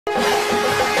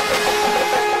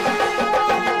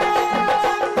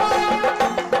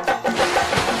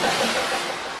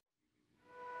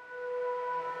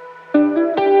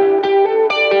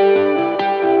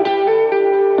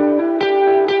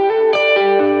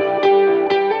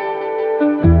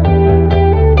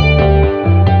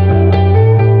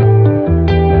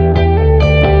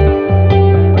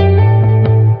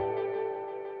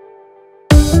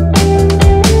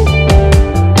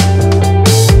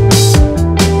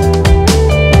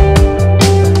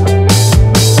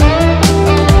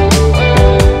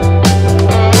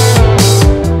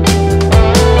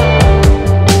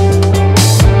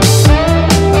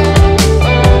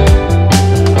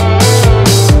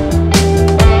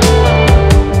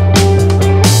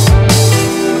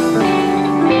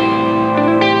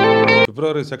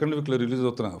Second వీక్లో release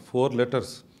అవుతున్న 4 Letters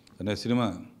అనే సినిమా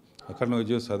అఖండ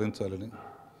విజయం సాధించాలని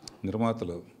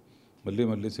నిర్మాతలు మళ్ళీ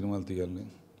మళ్ళీ సినిమాలు తీయాలని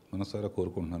మనసారా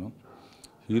కోరుకుంటున్నాను.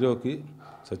 హీరోకి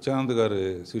సత్యానంద్ గారి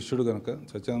శిష్యుడు కనుక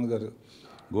సత్యానంద్ గారి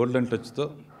గోల్డెన్ టచ్తో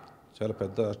చాలా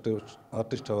పెద్ద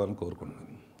ఆర్టిస్ట్ అవ్వాలని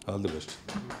కోరుకుంటున్నాను. All the best.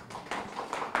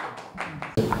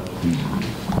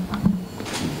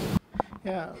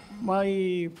 మా ఈ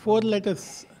 4 Letters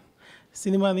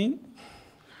సినిమాని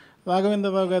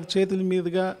రాఘవేంద్రరావు గారి చేతుల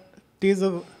మీదుగా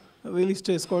టీజర్ రిలీజ్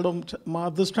చేసుకోవడం మా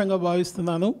అదృష్టంగా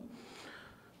భావిస్తున్నాను.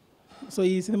 సో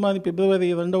ఈ సినిమాని ఫిబ్రవరి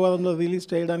 2వ వారంలో రిలీజ్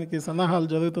చేయడానికి సన్నాహాలు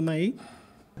జరుగుతున్నాయి.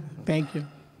 Thank you.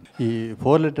 ఈ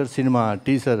 4 Letters cinema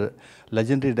teaser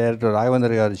legendary director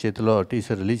Raghavendra గారి చేతిలో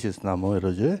టీజర్ రిలీజ్ చేస్తున్నాము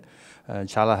ఈరోజు.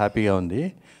 చాలా హ్యాపీగా ఉంది.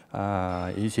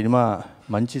 ఈ సినిమా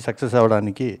మంచి సక్సెస్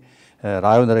అవ్వడానికి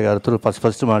రాఘవేంద్ర గారితో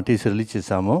ఫస్ట్ మా టీజర్ రిలీజ్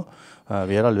చేసాము.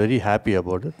 We are all very happy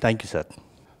about. Thank you sir.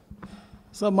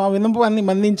 So మా విన్నపాన్ని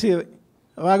మన్నించి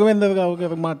రాఘవేంద్రరావు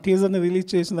గారు మా టీజర్ని రిలీజ్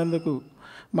చేసినందుకు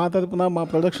మా తరపున మా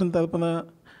ప్రొడక్షన్ తరపున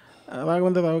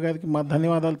రాఘవేంద్రరావు గారికి మా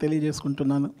ధన్యవాదాలు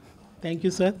తెలియజేసుకుంటున్నాను. Thank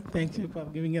you sir. Thank you for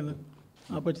giving an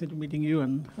opportunity meeting you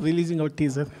and releasing hour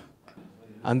teaser.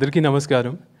 అందరికీ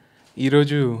నమస్కారం.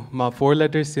 ఈరోజు మా 4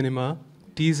 Letters సినిమా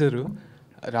టీజరు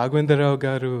రాఘవేంద్రరావు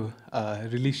గారు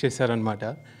రిలీజ్ చేశారనమాట.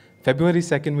 ఫిబ్రవరి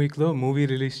 2nd వీక్లో మూవీ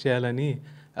రిలీజ్ చేయాలని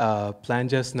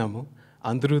ప్లాన్ చేస్తున్నాము.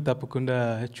 అందరూ తప్పకుండా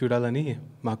చూడాలని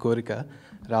మా కోరిక.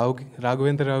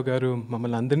 రాఘవేంద్రరావు గారు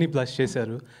మమ్మల్ని అందరినీ బ్లెస్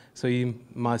చేశారు. సో ఈ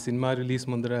మా సినిమా రిలీజ్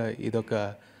ముందర ఇదొక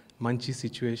మంచి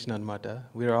సిచ్యువేషన్ అనమాట.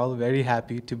 We are all very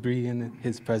happy to be in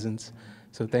his presence.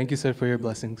 So thank you sir for your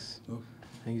blessings.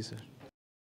 Thank you sir.